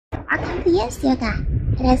Welcome to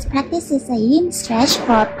YannYOga. Today's practice is a yin stretch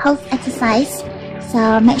for post-exercise.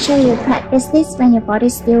 So make sure you practice this when your body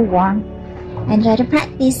is still warm. Enjoy the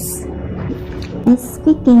practice. Let's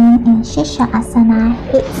begin in Asana.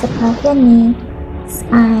 Hips above your knee.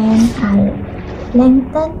 Spine are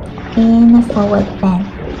lengthened in a forward bend.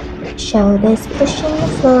 Shoulders pushing the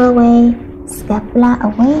floor away. Scapula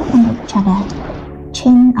away from each other.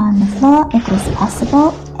 Chin on the floor if it's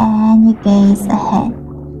possible, and you gaze ahead.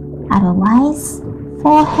 Otherwise,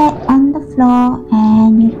 forehead on the floor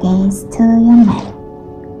and you gaze to your mat.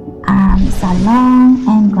 Arms are long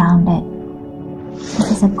and grounded.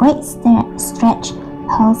 This is a great stretch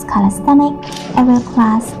post calisthenic, aerial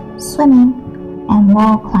class, swimming, and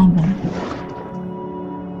wall climbing.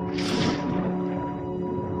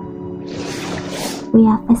 We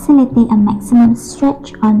are facilitating a maximum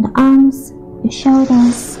stretch on the arms, your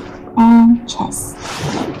shoulders, and chest.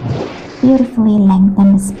 Beautifully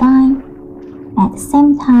lengthen the spine. At the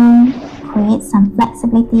same time, create some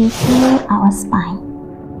flexibility to our spine.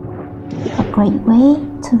 A great way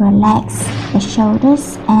to relax the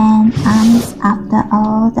shoulders and arms after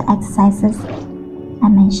all the exercises I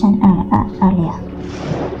mentioned earlier.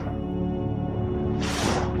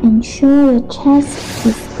 Ensure your chest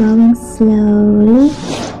is going slowly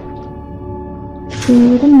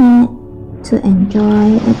to the mat to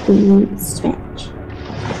enjoy a deep stretch.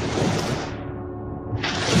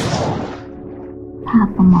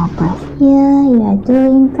 Couple more breaths here. You are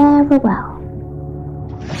doing very well.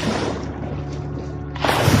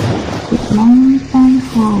 Keep lengthen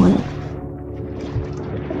forward.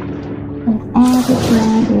 With every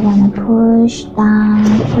breath, you want to push down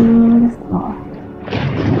to the floor.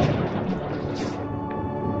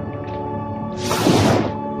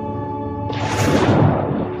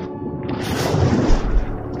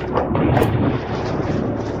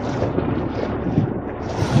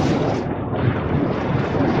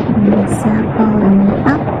 Circle the knee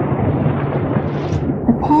up.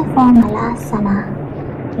 Prepare for Malasana.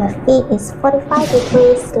 Your feet is 45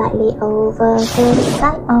 degrees, slightly over the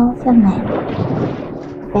side of your mat.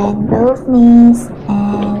 Bend both knees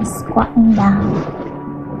and squatting down.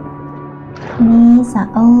 Knees are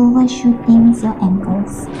overshooting your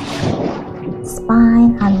ankles.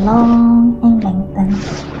 Spine are long and lengthened.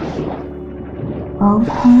 Both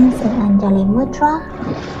hands in Anjali Mudra.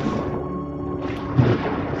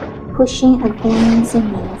 Pushing against your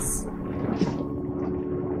knees.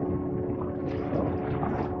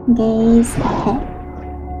 Gaze ahead.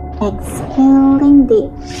 Exhaling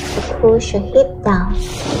deep to push your hip down.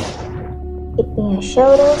 Keeping your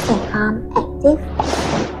shoulders and arms active.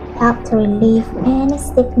 Help to relieve any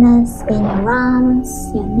stiffness in your arms,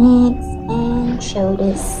 your necks, and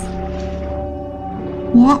shoulders.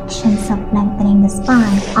 The actions of lengthening the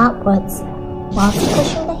spine upwards while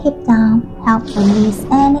pushing the hip down help release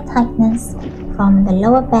any tightness from the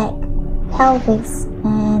lower back, pelvis,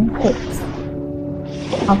 and hips.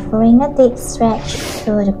 Offering a deep stretch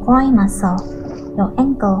to the groin muscle, your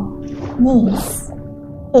ankle, knees,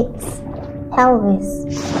 hips, pelvis,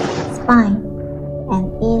 spine, and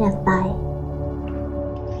inner thigh.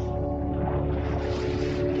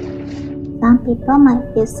 Some people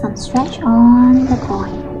might feel some stretch on the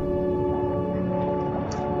groin.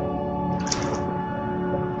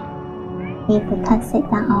 If you can't sit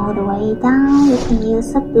down all the way down, you can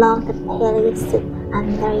use a block to pelvic sit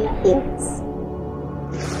under your heels.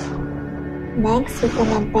 Next, we're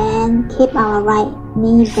gonna bend. Keep our right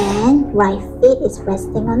knee bent. Right feet is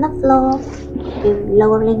resting on the floor. You're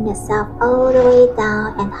lowering yourself all the way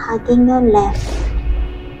down and hugging your left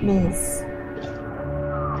knees.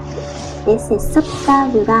 This is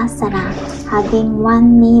Supta Virasana, hugging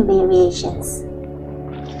one knee variations.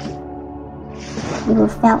 You will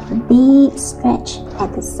feel a deep stretch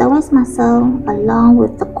at the psoas muscle along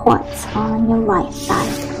with the quads on your right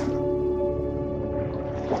side.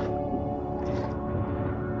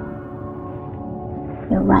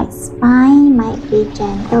 Your right spine might be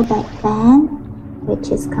gentle back bend,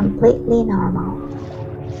 which is completely normal.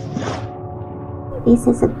 This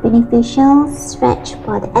is a beneficial stretch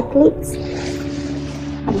for the athletes.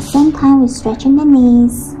 At the same time, we're stretching the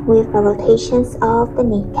knees with the rotations of the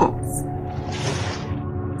kneecaps.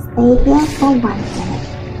 Stay here for 1 minute.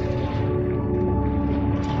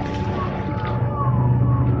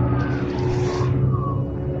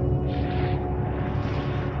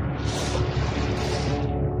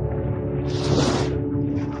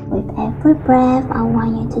 With every breath, I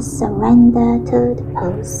want you to surrender to the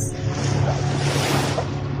pose.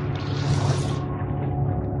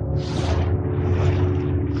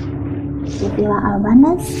 If you are a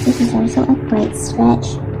runner, this is also a great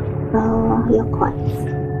stretch for your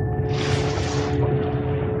quads.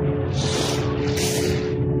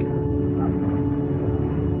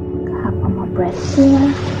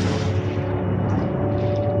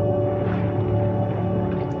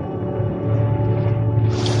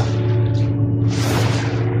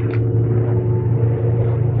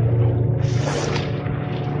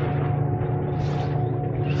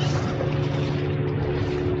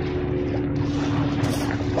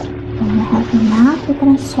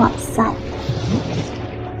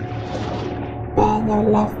 your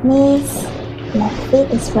left knees, left feet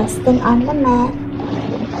is resting on the mat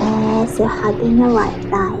as you're hugging your right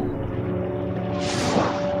thigh.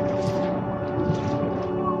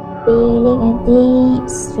 Feeling a deep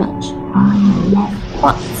stretch on your left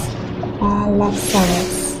quads and left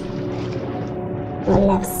psoas. Your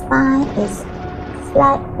left spine is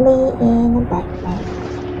slightly in the back leg.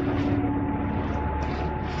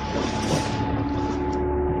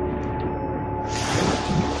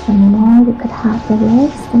 The more you could have the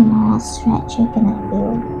legs, the more stretch you're gonna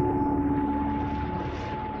feel.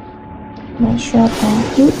 Make sure the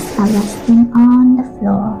hips are resting on the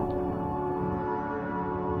floor.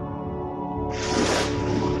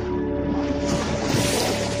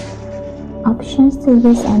 Options to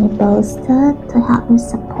use any bolster to help you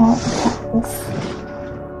support the practice.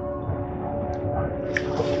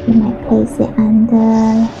 You might place it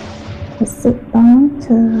under the sit bone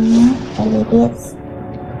to alleviate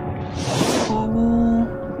any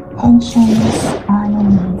tensions on your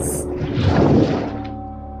knees.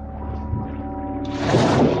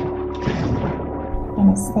 I'm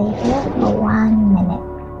gonna stay here for 1 minute.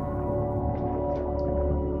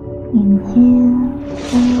 Inhale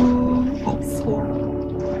and exhale.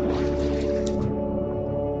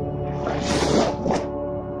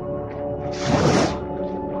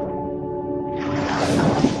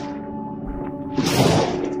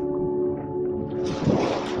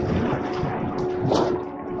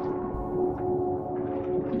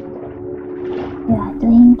 You are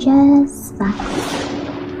doing just fine.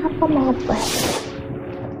 Couple more breaths.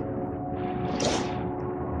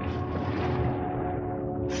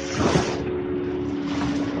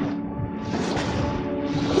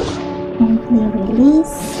 Gently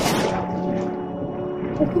release.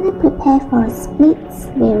 We're going to prepare for splits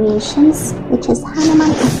variations, which is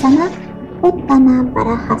Hanuman Asana, Uttana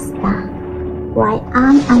Baddhahasta. Right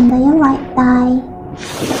arm under your right thigh.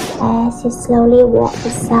 As you slowly walk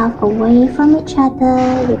yourself away from each other,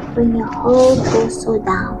 you bring your whole torso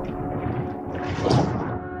down.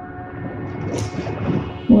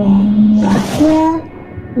 When you are here,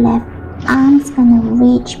 left arm's gonna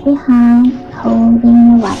reach behind, holding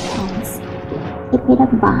your right hands. Keep it a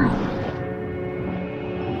bind.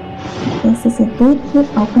 This is a deep hip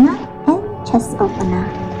opener and chest opener.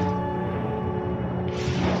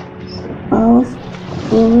 Both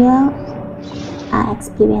areas are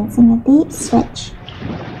experiencing a deep stretch.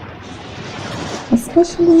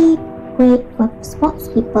 Especially great for sports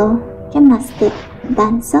people, gymnastic,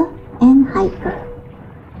 dancer, and hiker.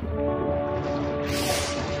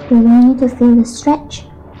 You want you to feel the stretch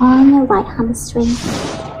on your right hamstring,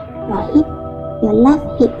 your hip, your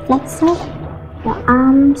left hip flexor, your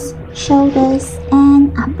arms, shoulders,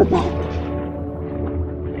 and upper back,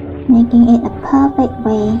 making it a perfect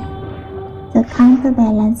way to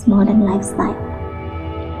counterbalance modern lifestyle.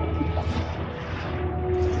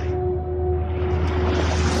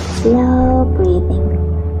 Slow breathing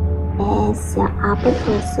as your upper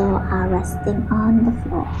torso are resting on the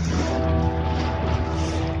floor.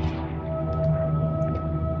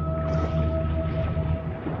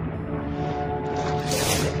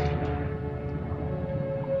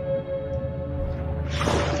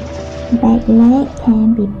 Back leg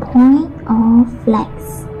can be point or flex.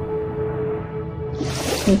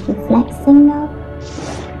 If you're flexing your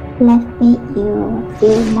left feet, you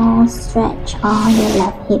feel more stretch on your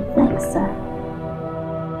left hip flexor.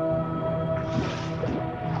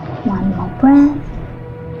 One more breath.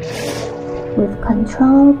 With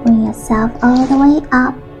control, bring yourself all the way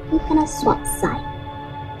up. You're gonna swap side.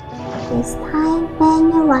 This time,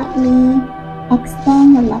 bend your right knee.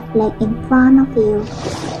 Extend your left leg in front of you.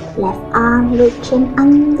 Left arm reaching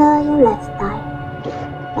under your left thigh.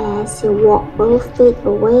 As you walk both feet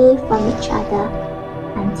away from each other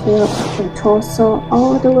until your torso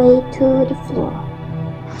all the way to the floor.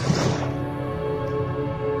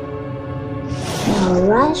 No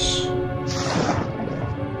rush.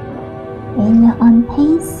 In your own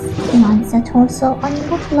pace, once the torso on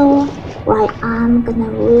the floor, right arm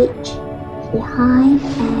gonna reach behind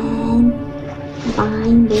and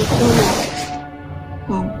bind with your left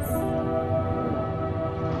hands.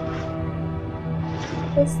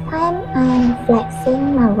 This time I'm flexing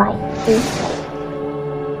my right foot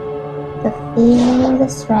to feel the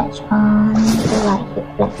stretch on the right hip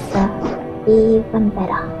flexor even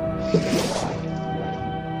better.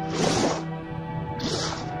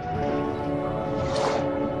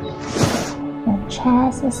 Your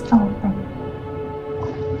chest is open.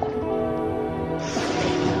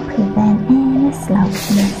 Prevent any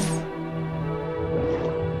slouchiness.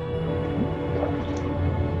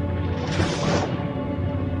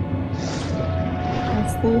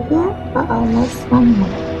 Stay here for almost 1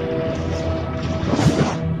 minute.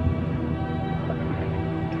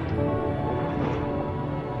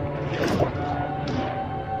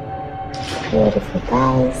 Beautiful,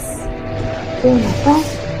 guys. Feel my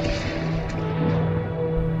breath.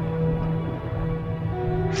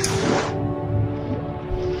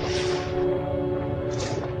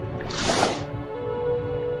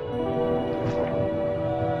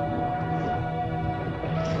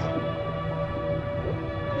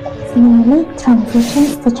 Slowly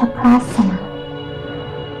transitions to Chakrasana.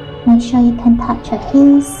 Make sure you can touch your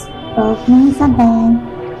heels, both knees are bent,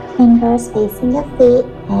 fingers facing your feet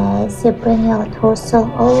as you bring your torso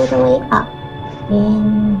all the way up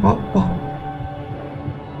in back bend.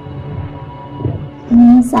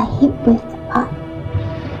 Knees are hip width apart.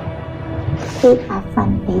 Feet are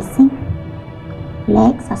front facing.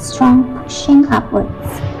 Legs are strong, pushing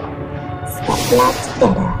upwards. Scapula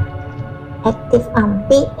together. Active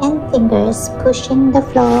armpit and fingers pushing the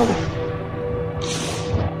floor away.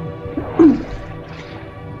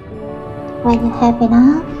 When you have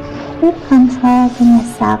enough, with control, bring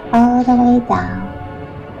yourself all the way down.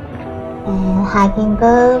 And hugging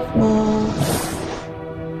both knees.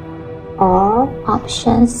 Or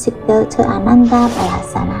options to go to Ananda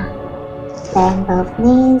Balasana. Bend both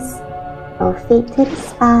knees, both feet to the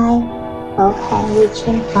sky, both hands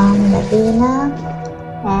reaching from the inner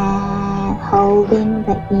and holding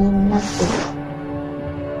the inner feet.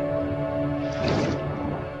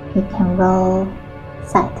 You can roll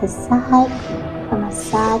side to side to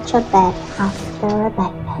massage your back after a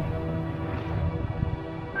back bend.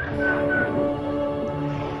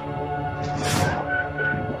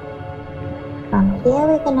 From here,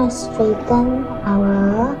 we're gonna straighten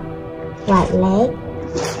our right leg.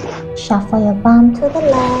 Shuffle your bum to the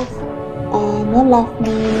left and your left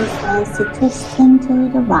knee as you're twisting to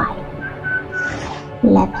the right.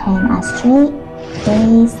 Left hand are straight,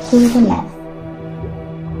 gaze to the left.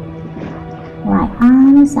 Right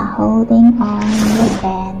arms are holding on the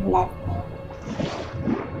bend left knee.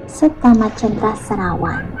 Supta Chandrasana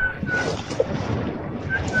 1.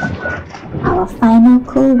 Our final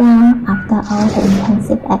cool down after all the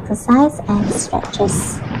intensive exercise and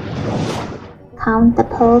stretches. Count the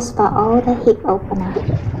pose for all the hip opener.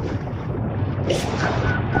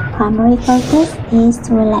 The primary focus is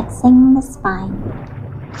to relaxing the spine.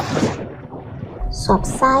 Swap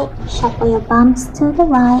side, shuffle your bumps to the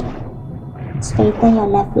right. Straighten your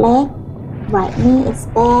left leg. Right knee is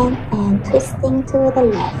bent and twisting to the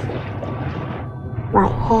left.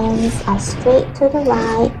 Right hands are straight to the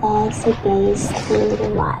right as you gaze to the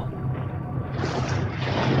right.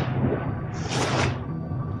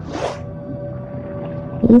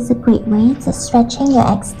 It is a great way to stretching your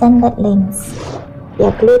extended limbs,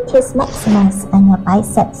 your gluteus maximus and your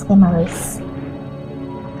biceps femoris.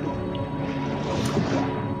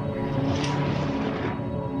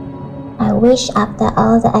 I wish after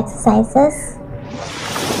all the exercises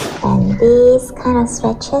and these kind of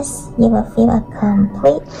stretches, you will feel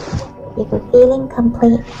feeling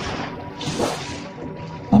complete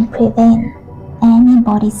and prevent any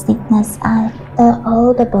body stiffness after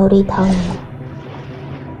all the body toning.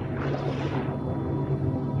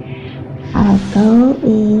 Our goal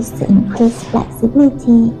is to increase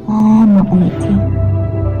flexibility and mobility.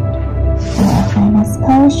 For our final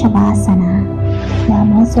pose, Shavasana. You are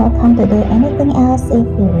most welcome to do anything else if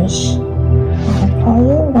you wish. I will call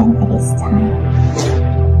you when it is time.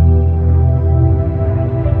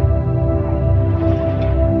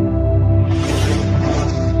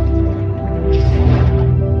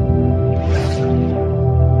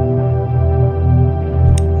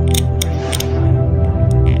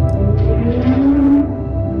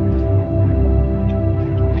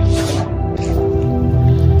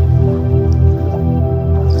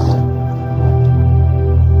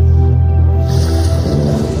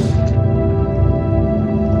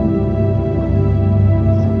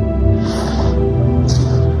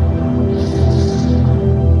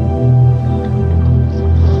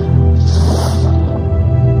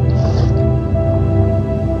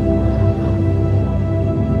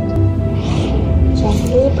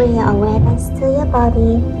 Bring your awareness to your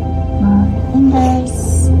body. Move your fingers,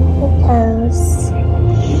 your toes.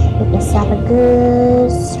 Give yourself a good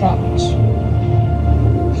stretch.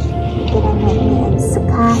 Get a movement in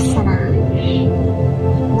Sukhasana.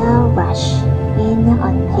 No rush, in your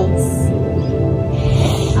own pace.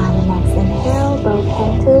 On the next inhale, both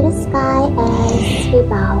hands to the sky as we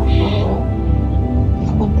bow forward.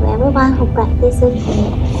 Thank you everyone who practiced with me.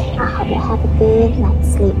 I hope you have a good night's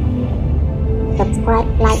sleep. Subscribe,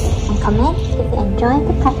 like, and comment if you enjoyed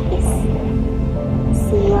the practice.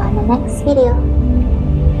 See you on the next video.